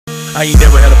I ain't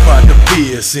never had a pot to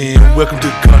piss in. Welcome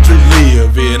to country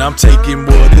living. I'm taking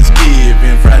what is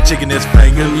given. Fried chicken that's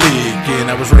finger licking.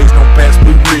 I was raised on past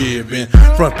blue ribbon.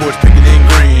 Front porch pickin and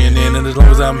grinning. And as long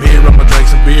as I'm here, I'ma drink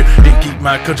some beer and keep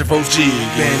my country folks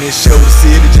jiggin'. And it show the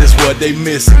city just what they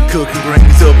missing. Cooking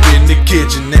greens up in the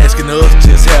kitchen, asking us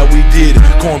just how we did it.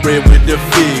 Cornbread with the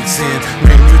fixin.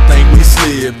 Man, you think we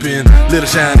slippin'? Little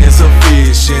shine and some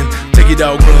fishin'. Take your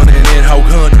dog running and hog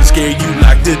huntin', scare you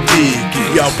like the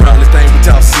dickins. Y'all probably think we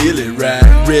talk silly, right?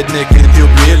 Redneck and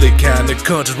hillbilly kind of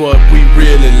country's what we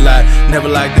really like. Never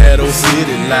like that old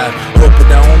city life. Up and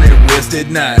down and rest at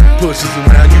night. Pushes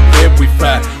around you every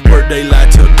fight. Work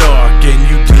daylight till dark and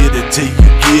you get it till you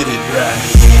get it right.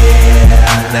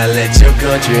 Yeah, now let your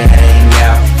country hang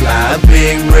out. Fly a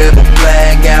big rebel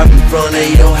flag out in front of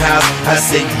your house. I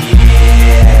say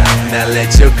yeah, now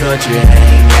let your country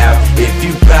hang out. If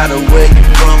you proud of where you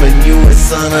from and you a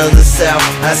son of the South,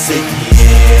 I say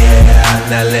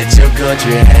yeah, now let your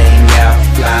country hang out.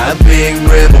 Fly a big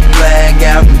rebel flag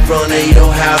out in front of your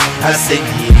house. I say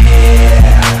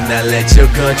yeah, now let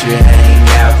your country hang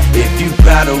out. If you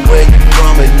proud of where you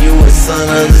from and you a son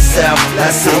of the South,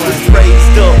 I say I was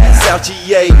raised up South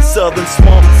GA, southern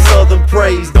swamp, southern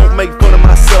praise. Don't make fun of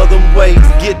my southern ways.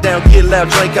 Get down, get loud,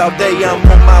 drink all day. I'm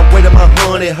on my way to my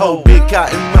honey hoe. Big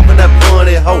cotton mouth and that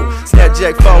bunny hoe.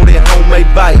 Snapjack 40, homemade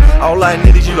bite. All I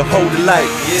need is you to hold the light.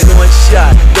 One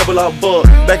shot, double out buck.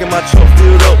 Back in my trunk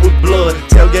filled up with blood.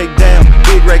 Tailgate down,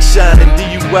 big rack shining.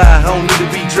 DUI, I don't need to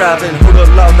be driving. Hold up,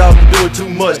 loud dog, do it too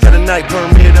much. Got a night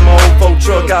permit in my old folk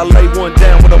truck. I'll lay one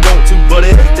down when I want to,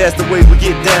 buddy. That's the way we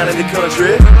get down in the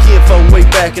country. Kinfolk way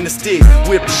back in the sticks.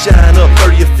 Whip the shine up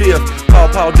 30th, 5th.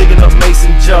 Paw digging up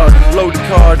mason jars. Load the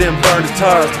car, then burn the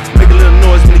tires. Make a little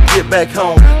noise when you get back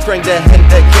home. Crank that hat,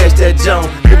 that cash, that John.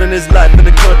 Living his life in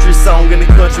the country song. In the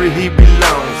country he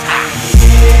belongs.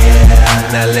 Yeah,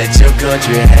 now let your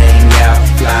country hang out.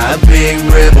 Fly a big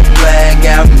rebel flag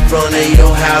out in front of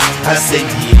your house. I say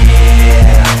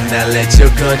yeah, now let your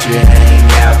country hang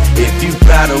out. If you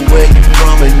proud of where you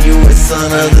from and you a son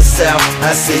of the South,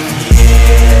 I say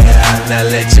yeah, now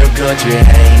let your country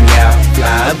hang out.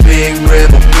 Fly a big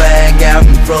rebel flag out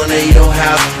in front of your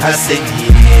house. I say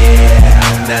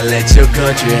yeah, now let your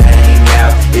country hang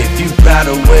out. If you proud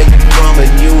of where you from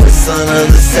and you a son of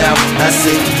the South, I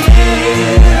say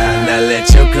yeah, now let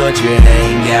your country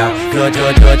hang out.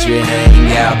 Country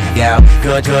hang out,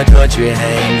 country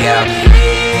hang out.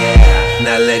 Yeah,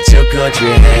 now let your country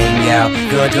hang out.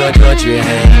 Country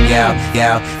hang out,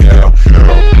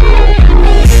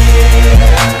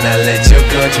 now let your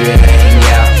country hang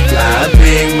out. Fly a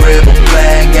big rebel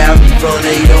flag out in front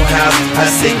of your house. I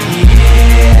say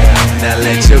yeah, now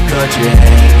let your country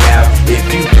hang out. If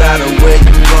you proud of where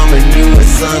you from and you a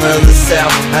son of the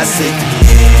South, I say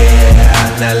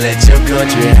yeah, now let your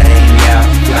country hang out.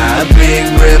 Fly a big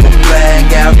rebel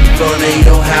flag out in front of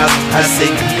your house. I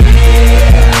say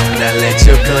yeah, now let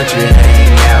your country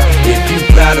hang out. If you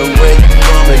proud of where you from